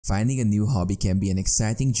Finding a new hobby can be an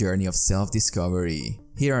exciting journey of self-discovery.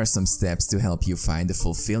 Here are some steps to help you find a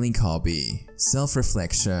fulfilling hobby.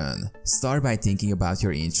 Self-reflection. Start by thinking about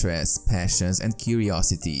your interests, passions, and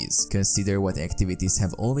curiosities. Consider what activities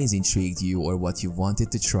have always intrigued you or what you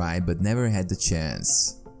wanted to try but never had the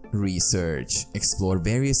chance. Research. Explore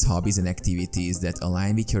various hobbies and activities that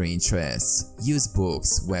align with your interests. Use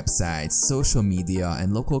books, websites, social media,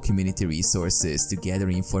 and local community resources to gather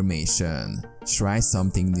information. Try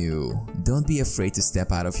something new. Don't be afraid to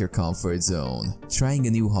step out of your comfort zone. Trying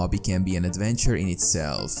a new hobby can be an adventure in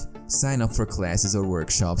itself. Sign up for classes or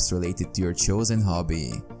workshops related to your chosen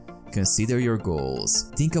hobby. Consider your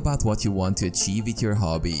goals. Think about what you want to achieve with your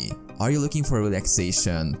hobby. Are you looking for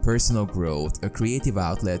relaxation, personal growth, a creative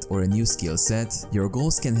outlet, or a new skill set? Your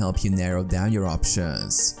goals can help you narrow down your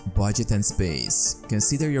options. Budget and space.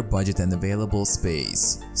 Consider your budget and available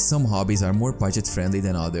space. Some hobbies are more budget-friendly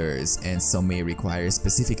than others, and some may require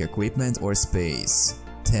specific equipment or space.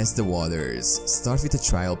 Test the waters. Start with a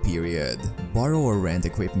trial period. Borrow or rent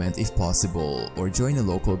equipment if possible, or join a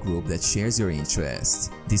local group that shares your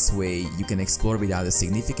interest. This way, you can explore without a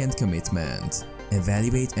significant commitment.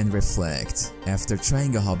 Evaluate and reflect. After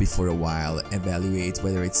trying a hobby for a while, evaluate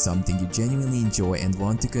whether it's something you genuinely enjoy and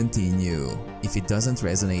want to continue. If it doesn't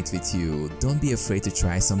resonate with you, don't be afraid to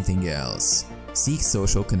try something else. Seek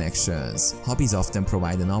social connections. Hobbies often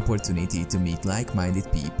provide an opportunity to meet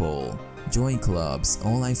like-minded people. Join clubs,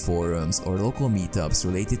 online forums, or local meetups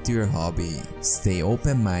related to your hobby. Stay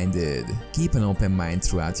open-minded. Keep an open mind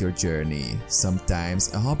throughout your journey.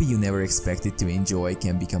 Sometimes, a hobby you never expected to enjoy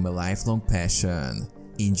can become a lifelong passion.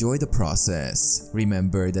 Enjoy the process.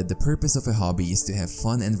 Remember that the purpose of a hobby is to have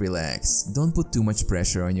fun and relax. Don't put too much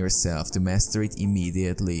pressure on yourself to master it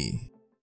immediately.